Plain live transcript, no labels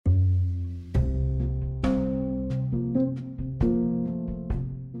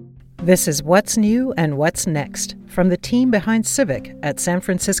This is What's New and What's Next from the team behind Civic at San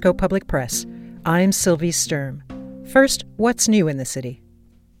Francisco Public Press. I'm Sylvie Sturm. First, what's new in the city?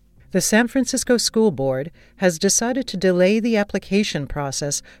 The San Francisco School Board has decided to delay the application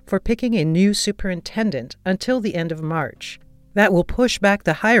process for picking a new superintendent until the end of March. That will push back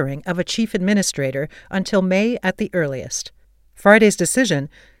the hiring of a chief administrator until May at the earliest. Friday's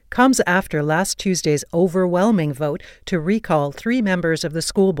decision comes after last Tuesday's overwhelming vote to recall 3 members of the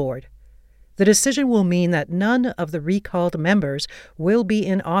school board. The decision will mean that none of the recalled members will be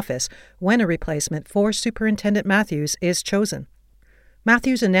in office when a replacement for Superintendent Matthews is chosen.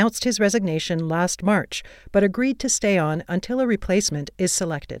 Matthews announced his resignation last March, but agreed to stay on until a replacement is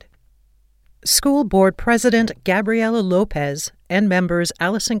selected. School Board President Gabriela Lopez and members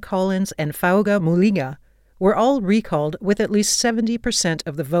Allison Collins and Fauga Mulinga were all recalled with at least 70%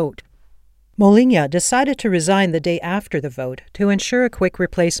 of the vote. Mulinga decided to resign the day after the vote to ensure a quick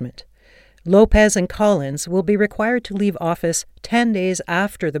replacement. Lopez and Collins will be required to leave office 10 days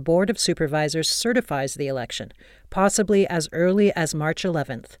after the Board of Supervisors certifies the election, possibly as early as March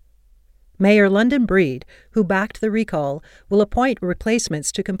 11th. Mayor London Breed, who backed the recall, will appoint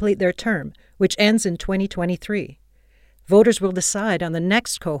replacements to complete their term, which ends in 2023. Voters will decide on the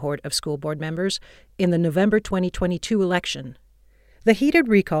next cohort of school board members in the November 2022 election. The heated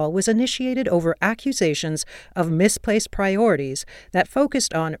recall was initiated over accusations of misplaced priorities that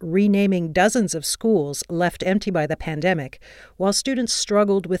focused on renaming dozens of schools left empty by the pandemic, while students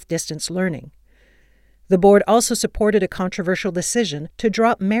struggled with distance learning. The board also supported a controversial decision to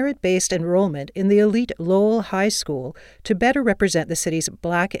drop merit-based enrollment in the elite Lowell High School to better represent the city's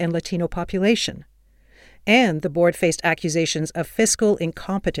Black and Latino population. And the board faced accusations of fiscal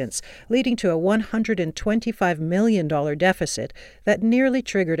incompetence, leading to a $125 million deficit that nearly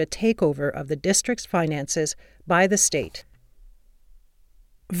triggered a takeover of the district's finances by the state.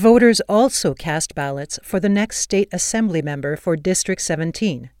 Voters also cast ballots for the next state assembly member for District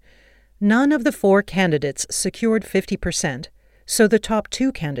 17. None of the 4 candidates secured 50%, so the top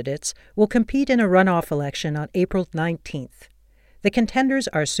 2 candidates will compete in a runoff election on April 19th. The contenders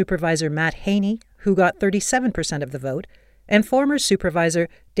are Supervisor Matt Haney, who got 37% of the vote, and former Supervisor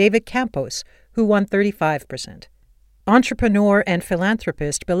David Campos, who won 35%. Entrepreneur and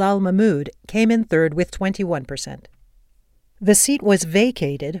philanthropist Bilal Mahmood came in third with 21%. The seat was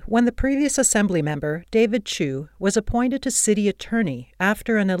vacated when the previous assembly member, David Chu, was appointed to city attorney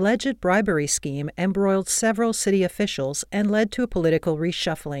after an alleged bribery scheme embroiled several city officials and led to a political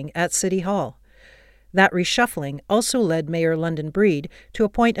reshuffling at City Hall. That reshuffling also led Mayor London Breed to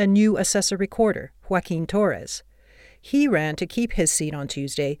appoint a new assessor recorder, Joaquin Torres. He ran to keep his seat on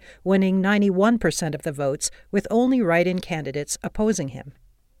Tuesday, winning 91% of the votes, with only write-in candidates opposing him.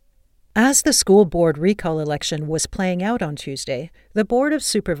 As the school board recall election was playing out on Tuesday, the Board of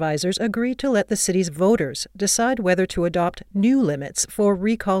Supervisors agreed to let the city's voters decide whether to adopt new limits for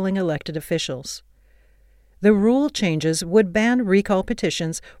recalling elected officials. The rule changes would ban recall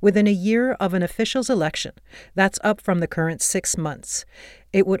petitions within a year of an official's election. That's up from the current 6 months.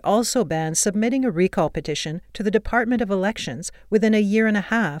 It would also ban submitting a recall petition to the Department of Elections within a year and a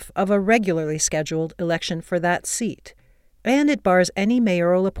half of a regularly scheduled election for that seat. And it bars any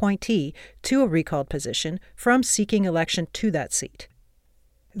mayoral appointee to a recalled position from seeking election to that seat.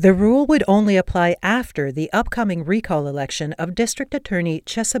 The rule would only apply after the upcoming recall election of District Attorney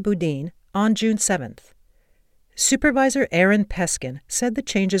Chesa Boudin on June 7th. Supervisor Aaron Peskin said the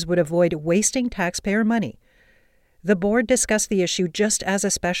changes would avoid wasting taxpayer money. The board discussed the issue just as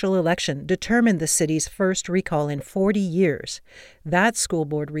a special election determined the city's first recall in 40 years. That school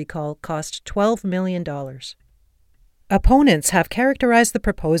board recall cost $12 million. Opponents have characterized the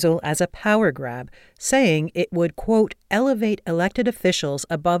proposal as a power grab, saying it would, quote, elevate elected officials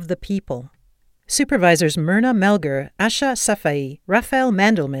above the people. Supervisors Myrna Melger, Asha Safai, Raphael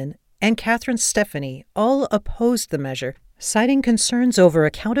Mandelman, and Catherine Stephanie all opposed the measure, citing concerns over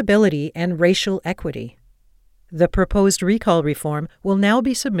accountability and racial equity. The proposed recall reform will now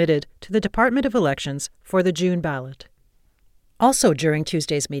be submitted to the Department of Elections for the June ballot. Also during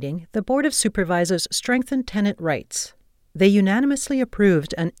Tuesday's meeting, the Board of Supervisors strengthened tenant rights. They unanimously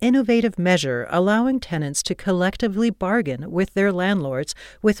approved an innovative measure allowing tenants to collectively bargain with their landlords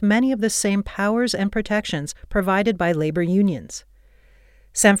with many of the same powers and protections provided by labor unions.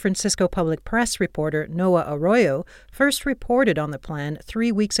 San Francisco Public Press reporter Noah Arroyo first reported on the plan 3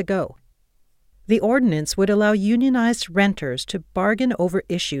 weeks ago. The ordinance would allow unionized renters to bargain over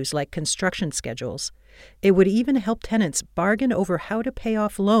issues like construction schedules. It would even help tenants bargain over how to pay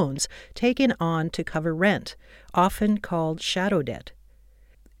off loans taken on to cover rent, often called shadow debt.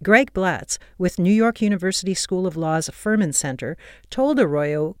 Greg Blatz, with New York University School of Law's Furman Center, told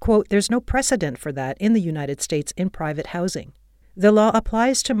Arroyo, quote, "There's no precedent for that in the United States in private housing. The law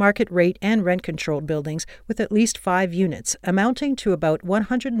applies to market rate and rent-controlled buildings with at least 5 units, amounting to about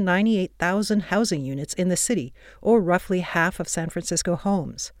 198,000 housing units in the city, or roughly half of San Francisco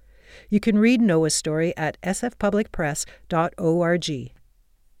homes." You can read Noah's story at sfpublicpress.org.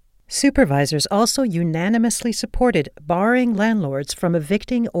 Supervisors also unanimously supported barring landlords from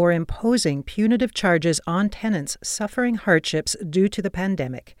evicting or imposing punitive charges on tenants suffering hardships due to the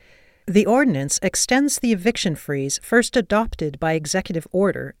pandemic. The ordinance extends the eviction freeze first adopted by executive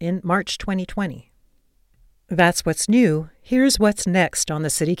order in March 2020. That's what's new. Here's what's next on the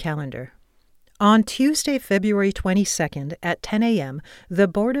city calendar. On Tuesday, February 22nd at 10 a.m., the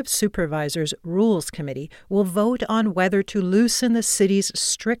Board of Supervisors Rules Committee will vote on whether to loosen the city's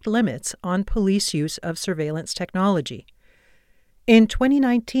strict limits on police use of surveillance technology. In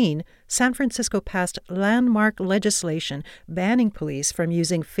 2019, San Francisco passed landmark legislation banning police from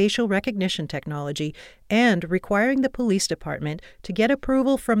using facial recognition technology and requiring the police department to get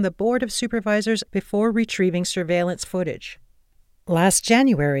approval from the Board of Supervisors before retrieving surveillance footage. Last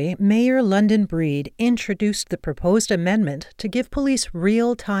January, Mayor London Breed introduced the proposed amendment to give police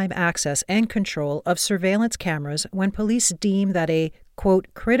real-time access and control of surveillance cameras when police deem that a,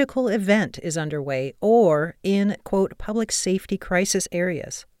 quote, critical event is underway or in, quote, public safety crisis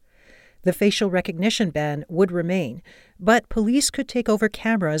areas. The facial recognition ban would remain, but police could take over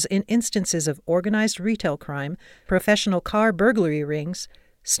cameras in instances of organized retail crime, professional car burglary rings,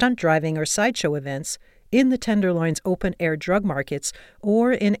 stunt driving or sideshow events, in the Tenderloin's open-air drug markets,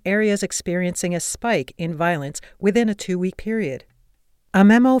 or in areas experiencing a spike in violence within a 2-week period. A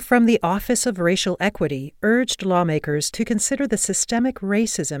memo from the Office of Racial Equity urged lawmakers to consider the systemic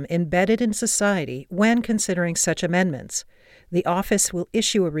racism embedded in society when considering such amendments. The office will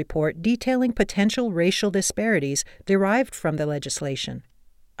issue a report detailing potential racial disparities derived from the legislation.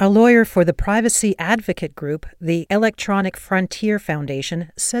 A lawyer for the privacy advocate group, the Electronic Frontier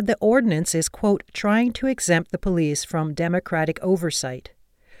Foundation, said the ordinance is, quote, trying to exempt the police from democratic oversight.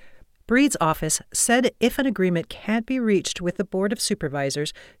 Breed's office said if an agreement can't be reached with the Board of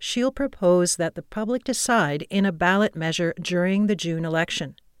Supervisors, she'll propose that the public decide in a ballot measure during the June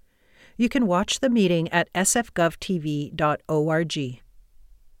election. You can watch the meeting at sfgovtv.org.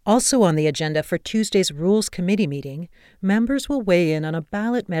 Also on the agenda for Tuesday's Rules Committee meeting, members will weigh in on a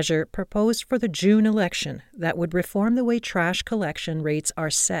ballot measure proposed for the June election that would reform the way trash collection rates are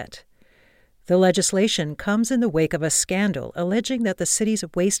set. The legislation comes in the wake of a scandal alleging that the city's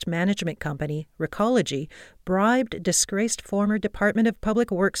waste management company, Recology, bribed disgraced former Department of Public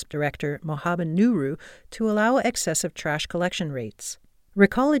Works Director Mohammed Nuru to allow excessive trash collection rates.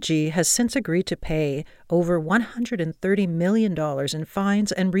 Recology has since agreed to pay over $130 million in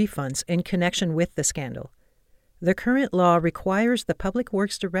fines and refunds in connection with the scandal. The current law requires the Public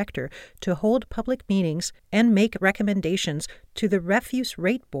Works Director to hold public meetings and make recommendations to the Refuse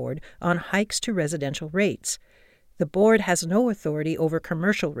Rate Board on hikes to residential rates. The board has no authority over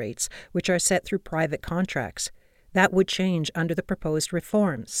commercial rates, which are set through private contracts. That would change under the proposed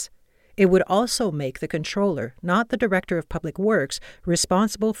reforms. It would also make the controller, not the Director of Public Works,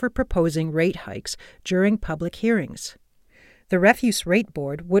 responsible for proposing rate hikes during public hearings. The Refuse Rate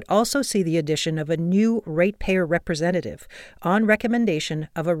Board would also see the addition of a new ratepayer representative on recommendation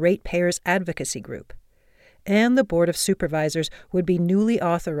of a ratepayers advocacy group. And the Board of Supervisors would be newly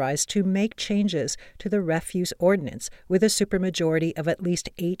authorized to make changes to the refuse ordinance with a supermajority of at least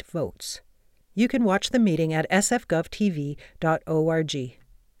 8 votes. You can watch the meeting at sfgovtv.org.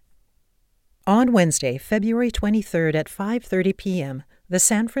 On Wednesday, February 23rd at 5:30 p.m., the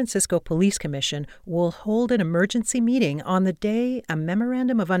San Francisco Police Commission will hold an emergency meeting on the day a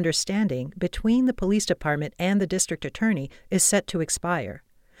memorandum of understanding between the police department and the district attorney is set to expire.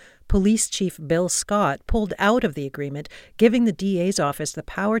 Police Chief Bill Scott pulled out of the agreement, giving the DA's office the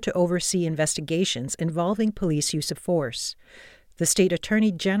power to oversee investigations involving police use of force. The State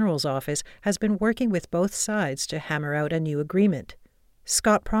Attorney General's office has been working with both sides to hammer out a new agreement.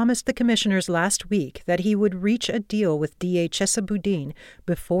 Scott promised the commissioners last week that he would reach a deal with DA Chesaboudin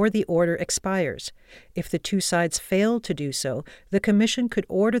before the order expires. If the two sides fail to do so, the commission could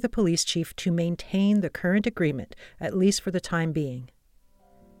order the police chief to maintain the current agreement, at least for the time being.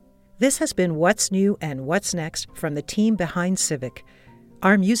 This has been What's New and What's Next from the team behind Civic.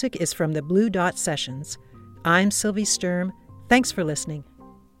 Our music is from the Blue Dot Sessions. I'm Sylvie Sturm. Thanks for listening.